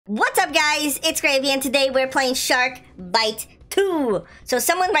What's up, guys? It's Gravy, and today we're playing SharkBite 2. So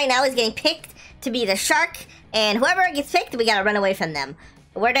someone right now is getting picked to be the shark, and whoever gets picked, we gotta run away from them.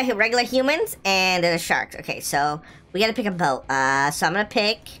 We're the regular humans, and they're the sharks. Okay, so we gotta pick a boat. So I'm gonna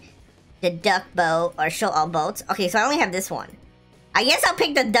pick the duck boat, or show all boats. Okay, so I only have this one. I guess I'll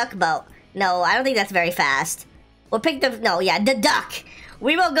pick the duck boat. No, I don't think that's very fast. We'll pick the duck.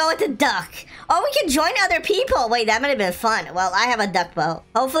 We will go with the duck. Oh, we can join other people. Wait, that might have been fun. Well, I have a duck boat.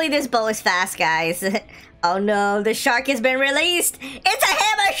 Hopefully this boat is fast, guys. Oh no, the shark has been released. It's a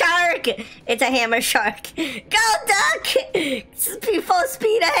hammer shark. It's a hammer shark. Go, duck. Full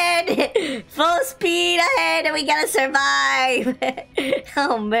speed ahead. Full speed ahead, and we gotta survive.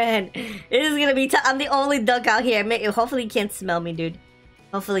 Oh man, this is gonna be tough. I'm the only duck out here. Hopefully he can't smell me, dude.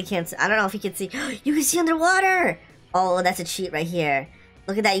 Hopefully he can't. I don't know if he can see. You can see underwater. Oh, that's a cheat right here.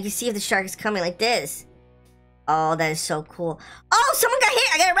 Look at that. You can see if the shark is coming like this. Oh, that is so cool. Oh, someone got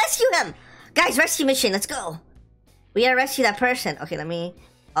hit. I gotta rescue him. Guys, rescue mission. Let's go. We gotta rescue that person. Okay, let me...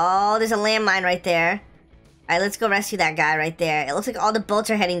 Oh, there's a landmine right there. Alright, let's go rescue that guy right there. It looks like all the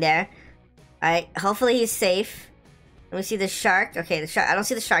boats are heading there. Alright, hopefully he's safe. Let me see the shark. Okay, the shark. I don't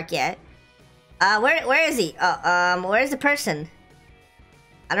see the shark yet. Where is he? Where's the person?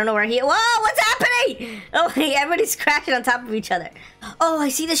 I don't know where he... Whoa, what's happening? Oh, hey, everybody's crashing on top of each other. Oh, I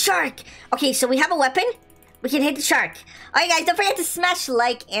see the shark. Okay, so we have a weapon. We can hit the shark. Alright, guys, don't forget to smash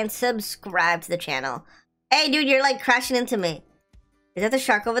like and subscribe to the channel. Hey, dude, you're, like, crashing into me. Is that the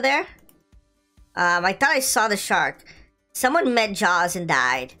shark over there? I thought I saw the shark. Someone met Jaws and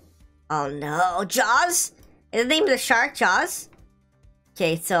died. Oh, no. Jaws? Is the name of the shark Jaws?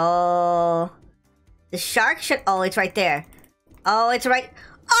 Okay, so... The shark should... Oh, it's right there. Oh, it's right...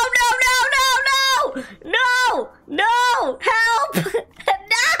 Oh, no, no, no, no! No! No! Help!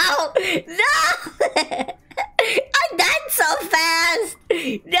 No! No! I died so fast!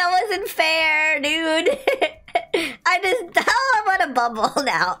 That wasn't fair, dude! I'm on a bubble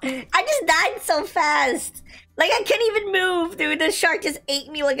now. I just died so fast. Like, I couldn't even move, dude. The shark just ate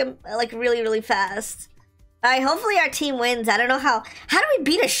me like really, really fast. Alright, hopefully our team wins. I don't know how... How do we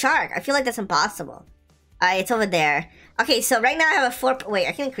beat a shark? I feel like that's impossible. Alright, it's over there. Okay, so right now I have a 4... Wait,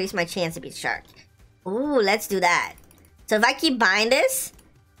 I can increase my chance to beat shark. Ooh, let's do that. So if I keep buying this,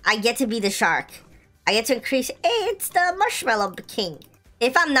 I get to be the shark. I get to increase... Hey, it's the marshmallow king.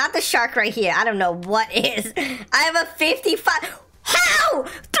 If I'm not the shark right here, I don't know what is. I have a 55... How? 3%!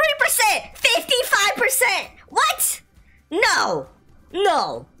 55%! What? No.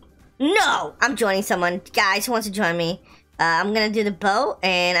 No. No. I'm joining someone. Guys, who wants to join me? I'm gonna do the boat,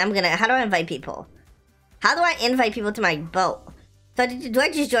 and I'm gonna... How do I invite people? How do I invite people to my boat? So do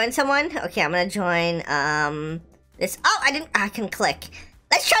I just join someone? Okay, I'm gonna join this. Oh, I can click.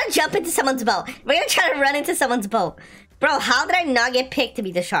 Let's try to jump into someone's boat. We're gonna try to run into someone's boat. Bro, how did I not get picked to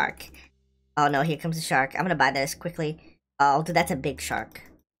be the shark? Oh no, here comes the shark. I'm gonna buy this quickly. Oh, dude, that's a big shark.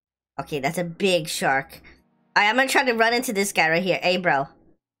 Okay, that's a big shark. Alright, I'm gonna try to run into this guy right here. Hey, bro.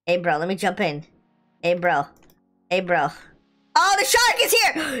 Hey, bro, let me jump in. Hey, bro. Hey, bro. Oh, the shark is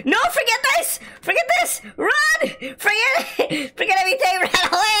here! No, forget this! Forget this! Run! Forget everything! Run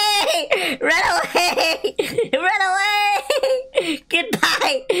away! Run away! Run away!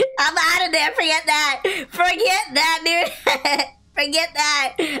 Goodbye! I'm out of there! Forget that! Forget that, dude! Forget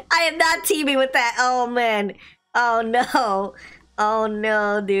that! I am not teaming with that! Oh, man. Oh, no. Oh,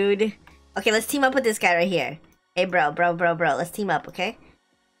 no, dude. Okay, let's team up with this guy right here. Hey, bro. Let's team up, okay?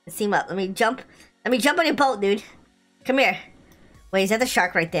 Let's team up. Let me jump on your boat, dude. Come here. Wait, is that the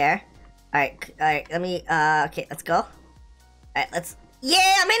shark right there? Alright, let me, okay, let's go. Alright, let's...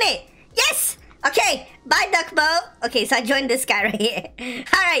 Yeah, I'm in it! Yes! Okay, bye, duck boat. Okay, so I joined this guy right here.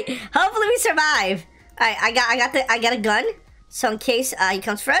 Alright, hopefully we survive. Alright, I got a gun. So in case, he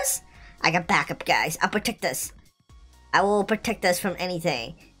comes for us, I got backup, guys. I'll protect us. I will protect us from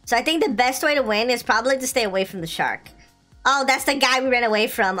anything. So I think the best way to win is probably to stay away from the shark. Oh, that's the guy we ran away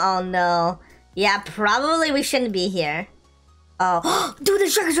from. Oh, no. Yeah, probably we shouldn't be here. Oh, dude, the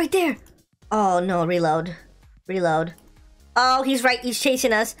shark is right there. Oh, no, reload. Reload. Oh, he's right. He's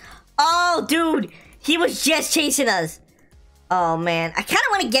chasing us. Oh, dude, he was just chasing us. Oh, man. I kind of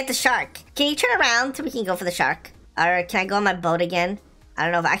want to get the shark. Can you turn around so we can go for the shark? Or can I go on my boat again? I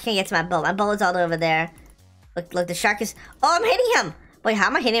don't know if I can get to my boat. My boat is all over there. Look, the shark is... Oh, I'm hitting him. Wait, how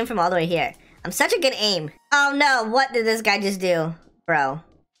am I hitting him from all the way here? I'm such a good aim. Oh, no. What did this guy just do? Bro,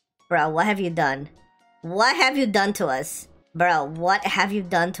 what have you done? What have you done to us? Bro, what have you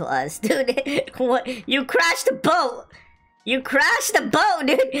done to us? Dude, what? You crashed the boat! You crashed the boat,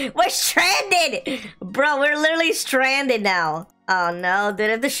 dude! We're stranded! Bro, we're literally stranded now. Oh no, dude,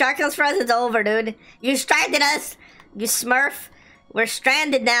 if the shark comes for us, it's over, dude. You stranded us! You smurf! We're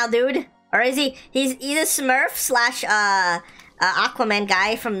stranded now, dude. Or is he? He's either Smurf slash Aquaman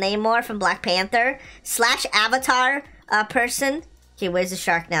guy from Namor from Black Panther slash Avatar person. Okay, where's the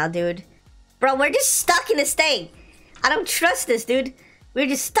shark now, dude? Bro, we're just stuck in this thing. I don't trust this, dude. We're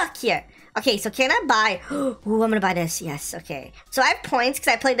just stuck here. Okay, so can I buy... Ooh, I'm gonna buy this. Yes, okay. So I have points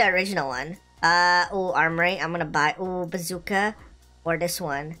because I played the original one. Ooh, armory. I'm gonna buy... Ooh, bazooka. Or this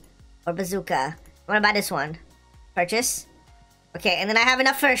one. Or bazooka. I'm gonna buy this one. Purchase. Okay, and then I have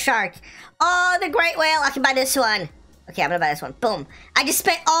enough for a shark. Oh, the great whale. I can buy this one. Okay, I'm gonna buy this one. Boom. I just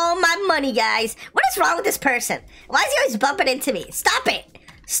spent all my money, guys. What is wrong with this person? Why is he always bumping into me? Stop it.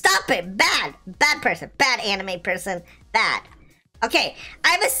 Stop it. Bad. Bad person. Bad anime person. Bad. Okay,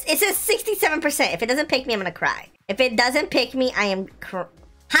 it says 67%. If it doesn't pick me, I'm gonna cry. If it doesn't pick me, I am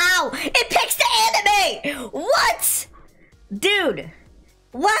How? It picks the anime! What? Dude.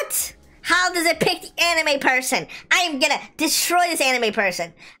 What? How does it pick the anime person? I am gonna destroy this anime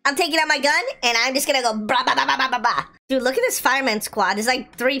person. I'm taking out my gun, and I'm just gonna go blah, blah, blah, blah, blah, blah. Dude, look at this fireman squad. There's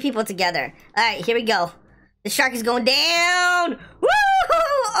like 3 people together. Alright, here we go. The shark is going down! Woo!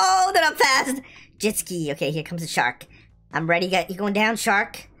 Oh, that I'm fast! Jet ski. Okay, here comes the shark. I'm ready. You're going down,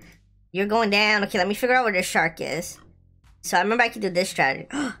 shark. You're going down. Okay, let me figure out where this shark is. So I remember I could do this strategy.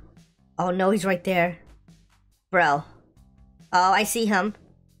 Oh, no, he's right there. Bro. Oh, I see him.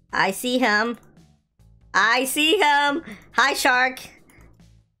 I see him. I see him. Hi, shark.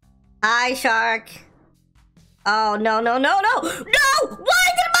 Hi, shark. Oh, no, no, no, no. No!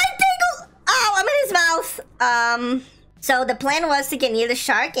 Why did my thing go... Oh, I'm in his mouth. So the plan was to get near the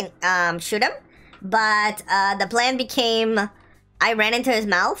shark and shoot him. But the plan became I ran into his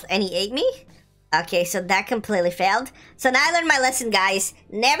mouth and he ate me. Okay, so that completely failed. So now I learned my lesson, guys.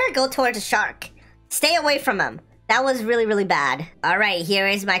 Never go towards a shark. Stay away from him. That was really, really bad. All right, here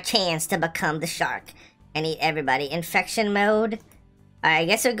is my chance to become the shark and eat everybody. Infection mode. All right, I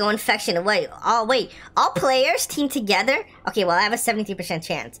guess we'll go infection. Wait, oh, wait. All players team together? Okay, well, I have a 73%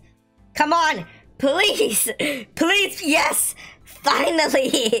 chance. Come on, please. Please, yes.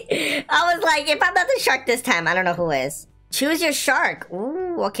 Finally! I was like, if I'm not the shark this time, I don't know who is. Choose your shark.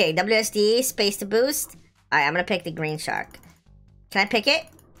 Ooh, okay. WSD, space to boost. Alright, I'm gonna pick the green shark. Can I pick it?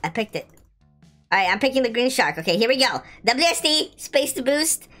 I picked it. Alright, I'm picking the green shark. Okay, here we go. WSD, space to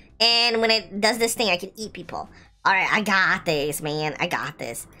boost. And when it does this thing, I can eat people. Alright, I got this, man. I got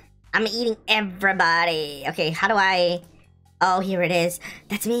this. I'm eating everybody. Okay, how do I... Oh, here it is.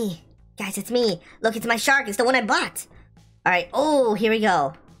 That's me. Guys, it's me. Look, it's my shark. It's the one I bought. Alright, oh, here we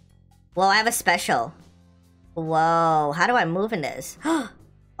go. Whoa, I have a special. Whoa, how do I move in this?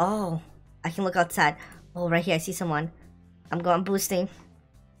 Oh, I can look outside. Oh, right here, I see someone. I'm going boosting.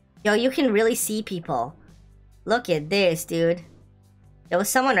 Yo, you can really see people. Look at this, dude. There was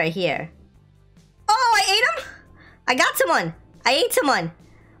someone right here. Oh, I ate him? I got someone. I ate someone.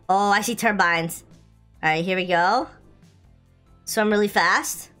 Oh, I see turbines. Alright, here we go. Swim really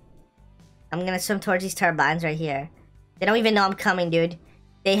fast. I'm gonna swim towards these turbines right here. They don't even know I'm coming, dude.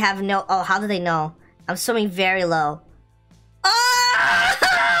 They have no... Oh, how do they know? I'm swimming very low.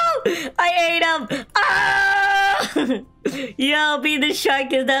 Oh! I ate him! Oh! Yo, being the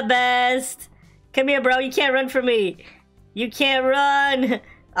shark is the best. Come here, bro. You can't run from me. You can't run.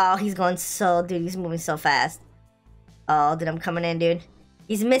 Oh, he's going so... Dude, he's moving so fast. Oh, dude, I'm coming in, dude.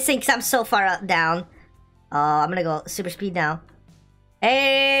 He's missing because I'm so far down. Oh, I'm gonna go super speed now.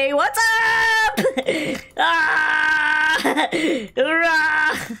 Hey, what's up? Ah!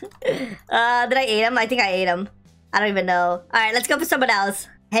 Did I eat him? I think I ate him. I don't even know. Alright, let's go for someone else.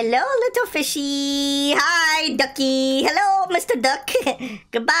 Hello, little fishy. Hi, ducky. Hello, Mr. Duck.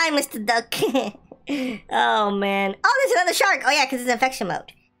 Goodbye, Mr. Duck. Oh, man. Oh, there's another shark. Oh, yeah, because it's infection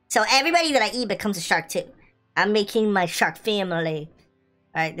mode. So everybody that I eat becomes a shark, too. I'm making my shark family.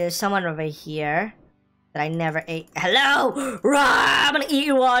 Alright, there's someone over here that I never ate. Hello! Rah! I'm gonna eat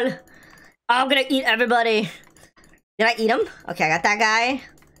you all. I'm gonna eat everybody. Did I eat him? Okay, I got that guy.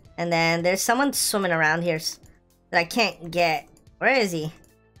 And then there's someone swimming around here that I can't get. Where is he?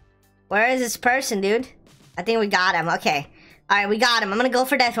 Where is this person, dude? I think we got him. Okay. Alright, we got him. I'm gonna go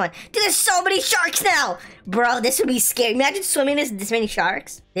for that one. Dude, there's so many sharks now! Bro, this would be scary. Imagine swimming this many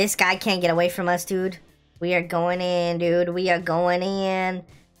sharks. This guy can't get away from us, dude. We are going in, dude. We are going in.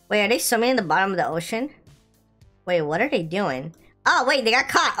 Wait, are they swimming in the bottom of the ocean? Wait, what are they doing? Oh, wait, they got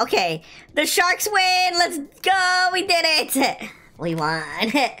caught. Okay. The sharks win. Let's go. We did it. We won.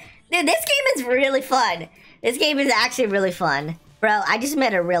 Dude, this game is really fun. This game is actually really fun. Bro, I just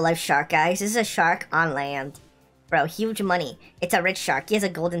met a real life shark, guys. This is a shark on land. Bro, huge money. It's a rich shark. He has a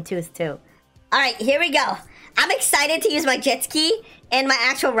golden tooth, too. All right, here we go. I'm excited to use my jet ski and my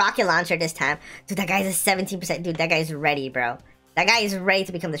actual rocket launcher this time. Dude, that guy's a 17%. Dude, that guy's ready, bro. That guy is ready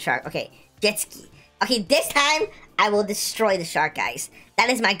to become the shark. Okay, jet ski. Okay, this time I will destroy the shark, guys. That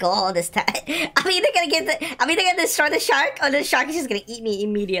is my goal this time. I'm either gonna destroy the shark, or the shark is just gonna eat me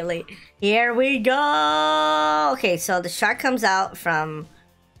immediately. Here we go. Okay, so the shark comes out from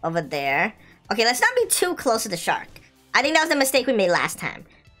over there. Okay, let's not be too close to the shark. I think that was the mistake we made last time.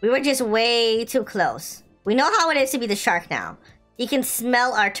 We were just way too close. We know how it is to be the shark now. He can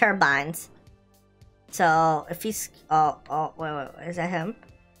smell our turbines. So if he's wait, is that him?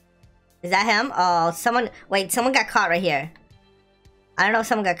 Is that him? Oh, someone someone got caught right here. I don't know if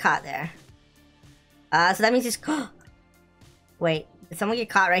someone got caught there. So that means he's wait, did someone get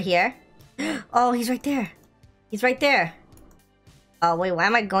caught right here? Oh, he's right there. He's right there. Oh wait, why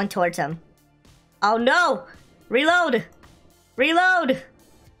am I going towards him? Oh no! Reload! Reload!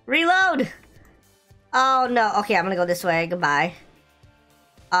 Reload! Oh no, okay, I'm gonna go this way. Goodbye.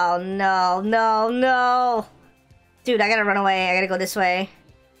 Oh no, no, no! Dude, I gotta run away. I gotta go this way.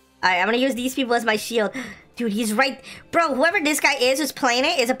 Alright, I'm gonna use these people as my shield. Dude, he's right. Bro, whoever this guy is who's playing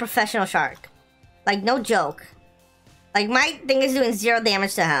it is a professional shark. Like, no joke. Like, my thing is doing 0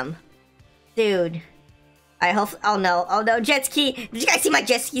 damage to him. Dude. I hope. Oh no, oh no, jet ski. Did you guys see my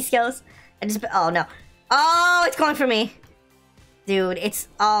jet ski skills? I just. Oh no. Oh, it's going for me. Dude, it's.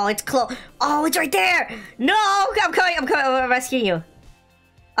 Oh, it's close. Oh, it's right there. No, I'm coming. I'm coming. I'm gonna rescue you.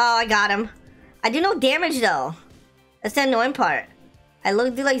 Oh, I got him. I do no damage though. That's the annoying part. I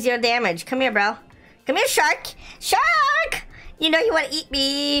do like 0 damage. Come here, bro. Come here, shark. Shark! You know you want to eat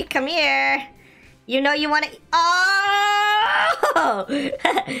me. Come here. You know you want to. Oh!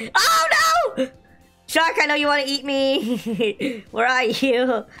 Oh no! Shark, I know you want to eat me. Where are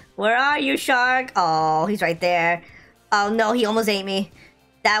you? Where are you, shark? Oh, he's right there. Oh no, he almost ate me.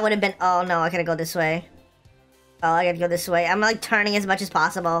 That would have been. Oh no, I gotta go this way. Oh, I gotta go this way. I'm like turning as much as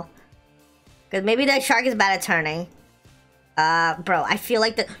possible. Because maybe that shark is bad at turning. Bro, I feel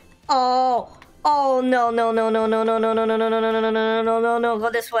like the. Oh, oh no, no, no, no, no, no, no, no, no, no, no, no, no, no, no, no, no, go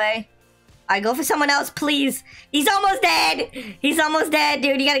this way. I go for someone else, please. He's almost dead. He's almost dead,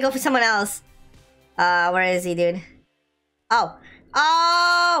 dude. You gotta go for someone else. Where is he, dude? Oh,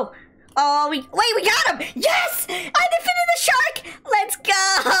 oh, oh, we got him. Yes, I defeated the shark. Let's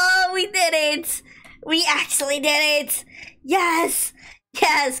go. We did it. We actually did it. Yes,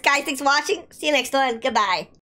 yes, guys. Thanks for watching. See you next one. Goodbye.